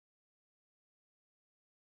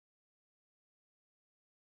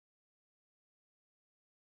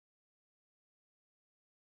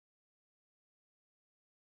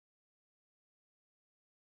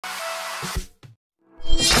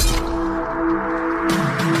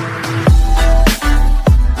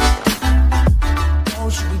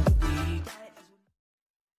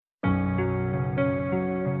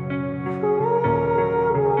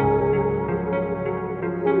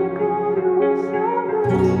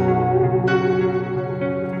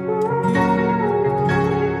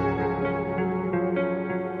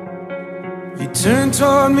Turn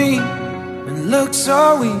toward me and look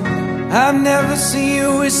so weak. I've never seen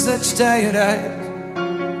you with such tired eyes.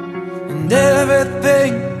 And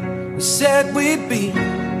everything we said we'd be,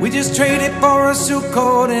 we just traded for a suit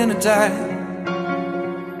coat and a tie.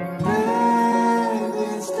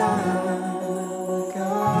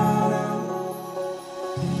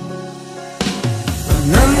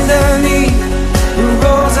 And underneath the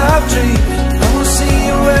rows of trees, I will see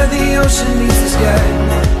you where the ocean meets the sky.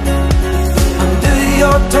 Under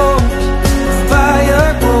your toes, the fire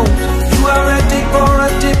grows. You are ready for a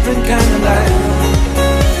different kind of life.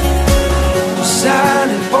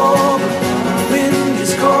 Silent forward, the wind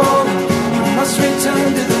is cold. You must return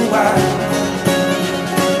to the wild.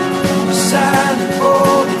 Silent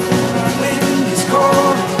forward, the wind is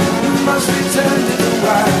cold. You must return to the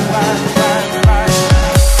wild, wild, wild, wild.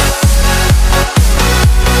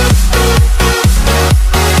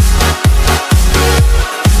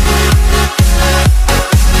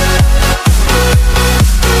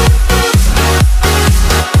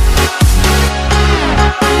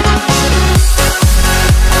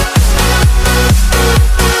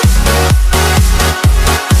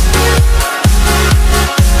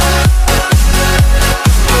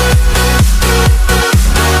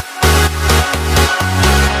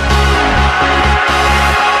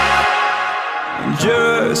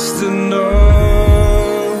 Just enough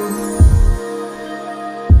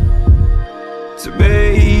to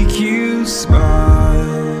make you smile,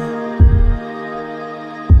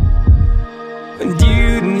 and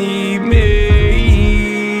you need me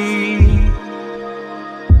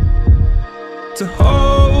to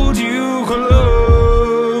hold you close,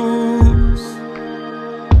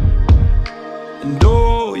 and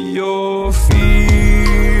all your fears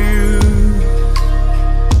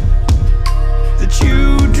that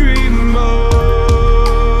you dream of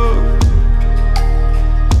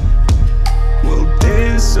will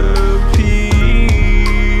disappear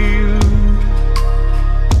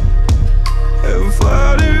and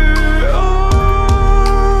flutter on.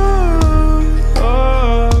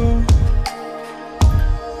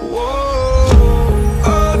 Whoa,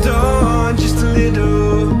 hold on just a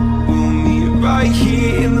little. We'll meet right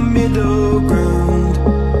here in the middle ground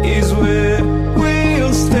is where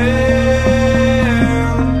we'll stand.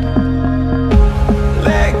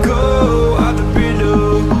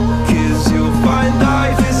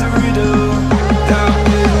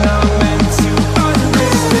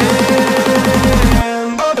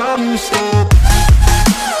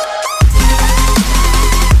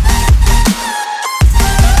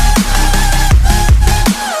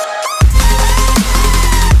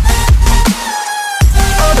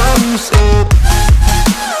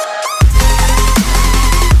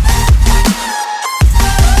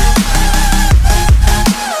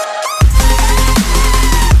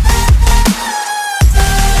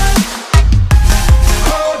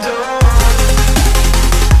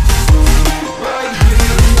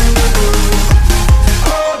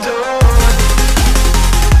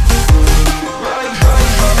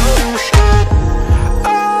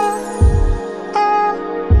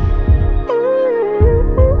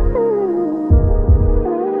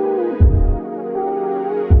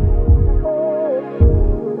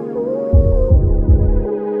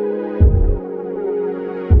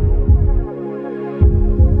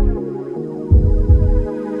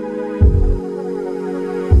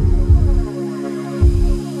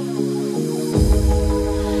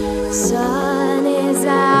 Sun is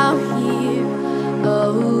out here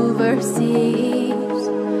overseas.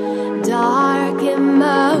 Dark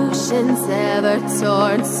emotions ever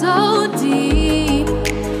torn so deep,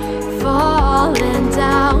 falling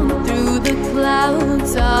down through the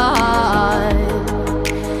clouds. I'm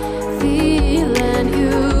feeling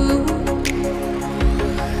you.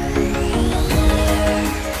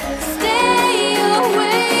 Stay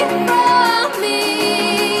away from me.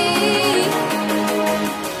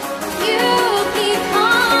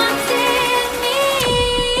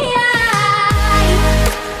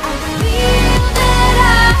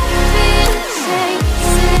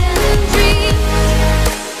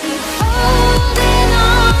 Holding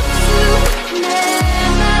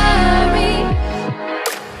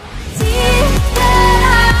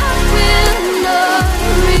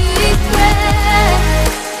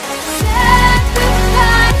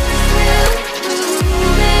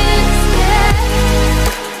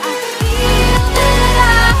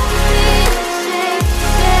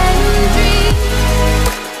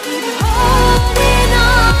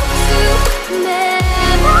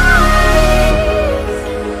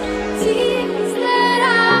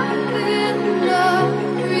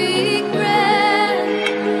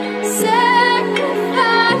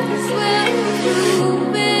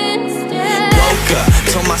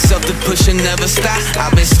the push and never stop.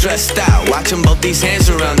 I've been stressed out, watching both these hands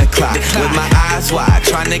around the clock, with my eyes wide,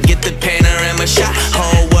 trying to get the panorama shot.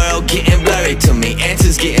 Whole world getting blurry to me,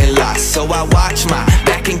 answers getting lost. So I watch my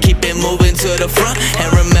back and keep it moving to the front, and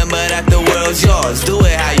remember that the world's yours, do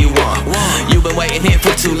it how you want. You've been waiting here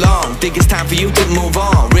for too long, think it's time for you to move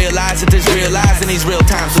on. Realize that there's real lies in these real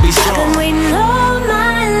times, so be strong. I've been waiting all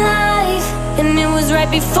my life, and it was right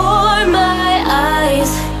before my eyes,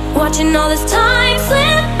 watching all this time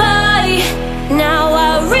slip by. Now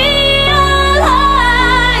I realize,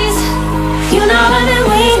 you know I've been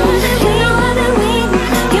waiting, you know I've been waiting,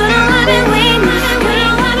 you know I've been waiting, you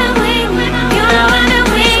know I've been waiting, you know I've been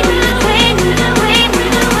waiting, waiting, waiting,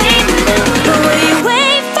 waiting. But will you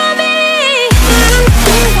wait for me?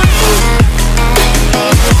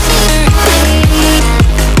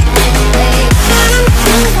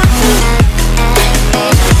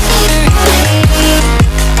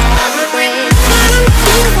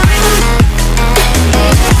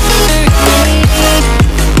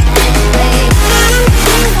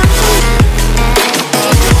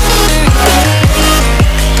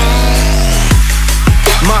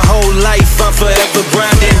 Forever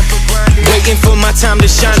grinding, waiting for my time to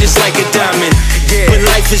shine just like a diamond. When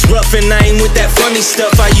life is rough and I ain't with that funny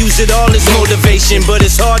stuff, I use it all as motivation, but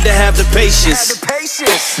it's hard to have the patience.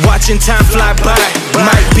 Watching time fly by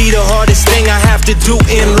might be the hardest thing I have to do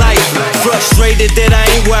in life. Frustrated that I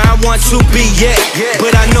ain't where I want to be yet,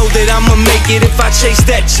 but I know that I'ma make it if I chase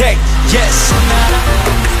that check. Yes.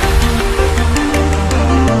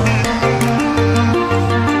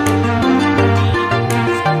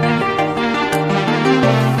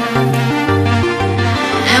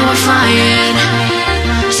 Flying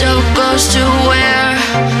so close to where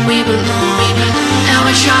we belong, and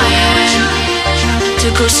we're trying to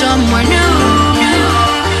go somewhere new.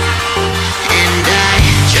 And I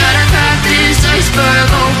try to crack this iceberg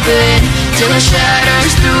open till it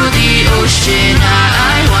shatters through the ocean.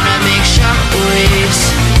 I wanna make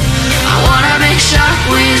shockwaves, I wanna make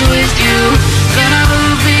shockwaves with you. Gonna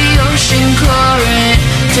move the ocean current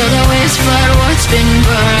till the waves flood what's been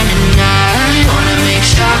burning. I wanna make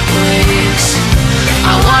shockwaves,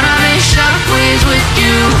 I wanna make shockwaves with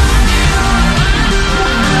you.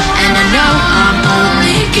 And I know I'm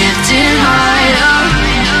only getting higher,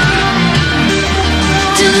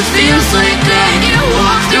 till it feels like I can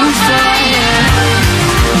walk through fire.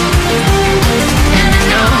 And I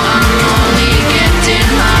know I'm only getting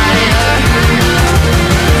higher,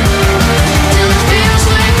 till it feels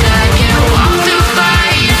like I can walk through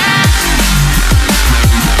fire.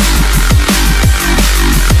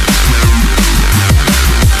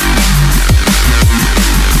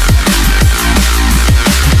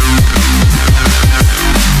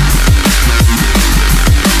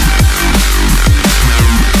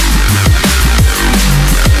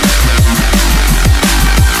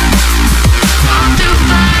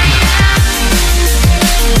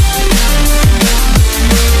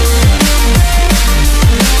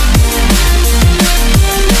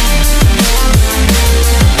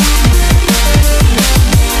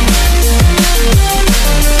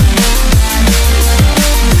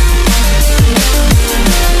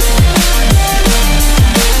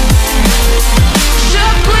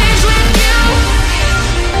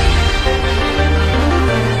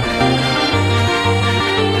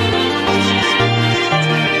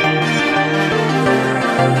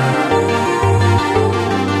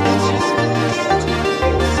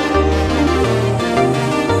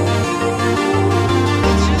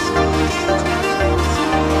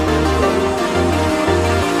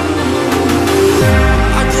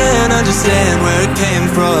 Understand where it came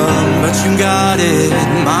from, but you got it,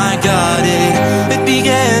 I got it. It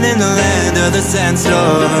began in the land of the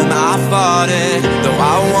sandstorm. I fought it, though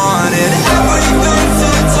I wanted everything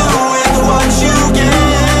to do with what you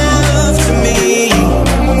gave to me.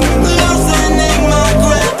 Loosening my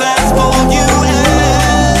grip as pulled you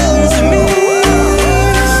into me.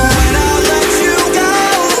 When I let you go,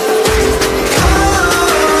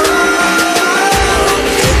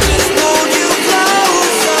 it just pulled you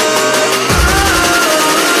closer.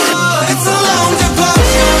 It's a long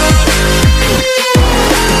departure.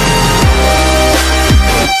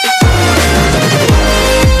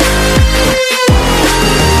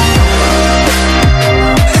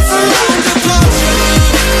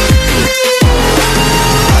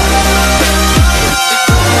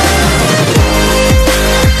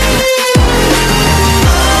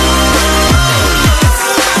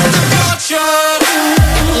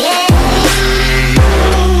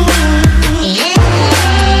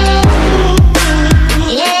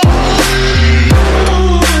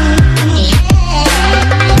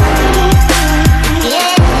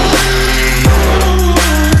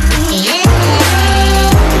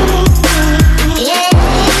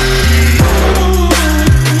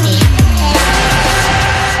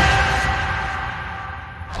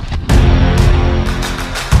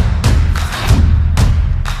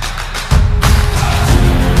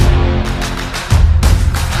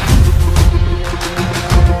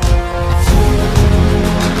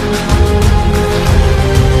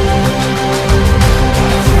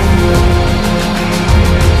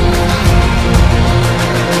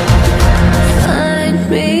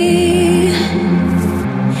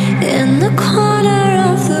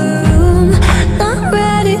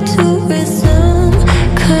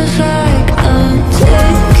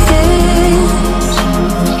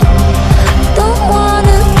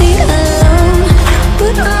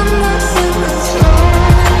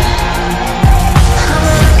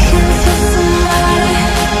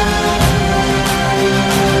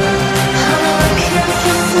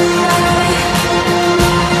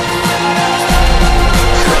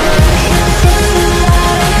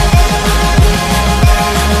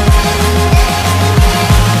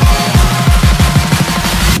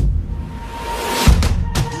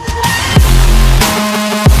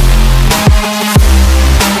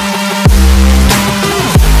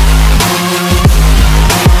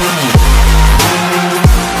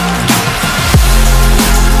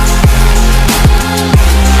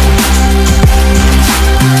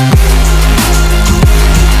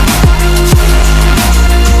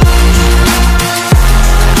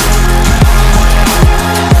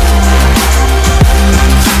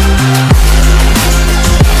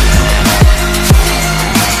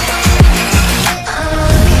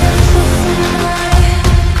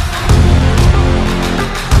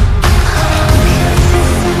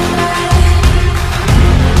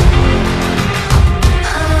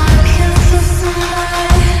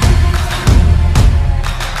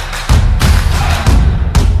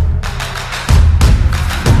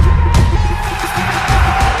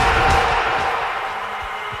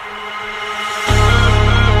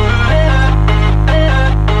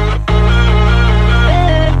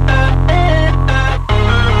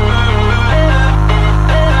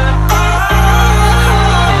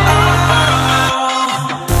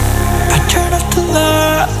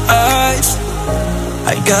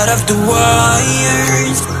 of the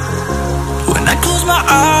wires. When I close my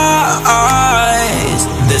eyes,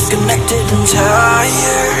 disconnected and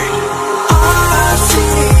tired, I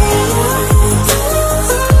see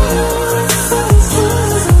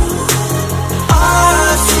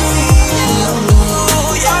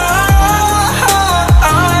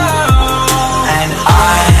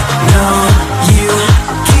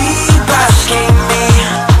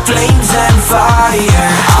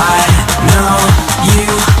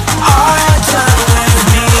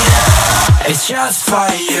just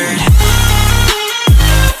fired.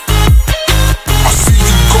 I see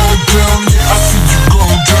you go down, yeah, I see you go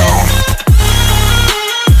down.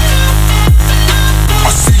 I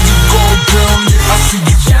see you go down, yeah, I see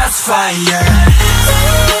you just fired.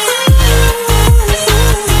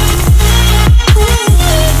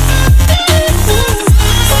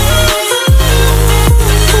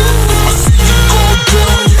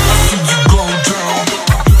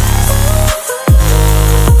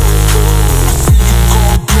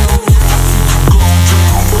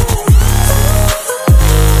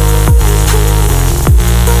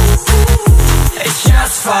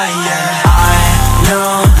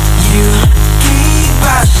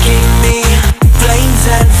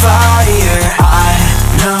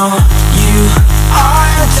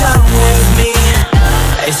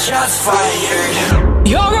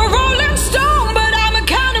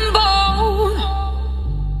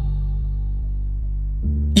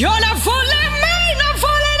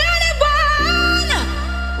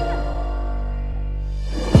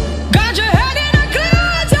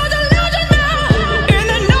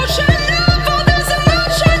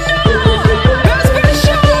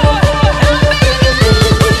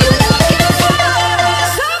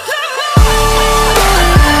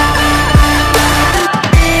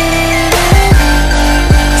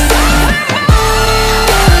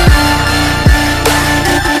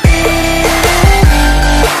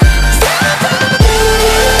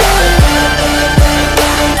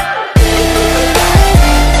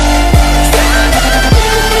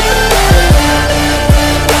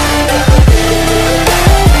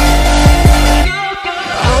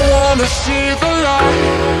 See the light.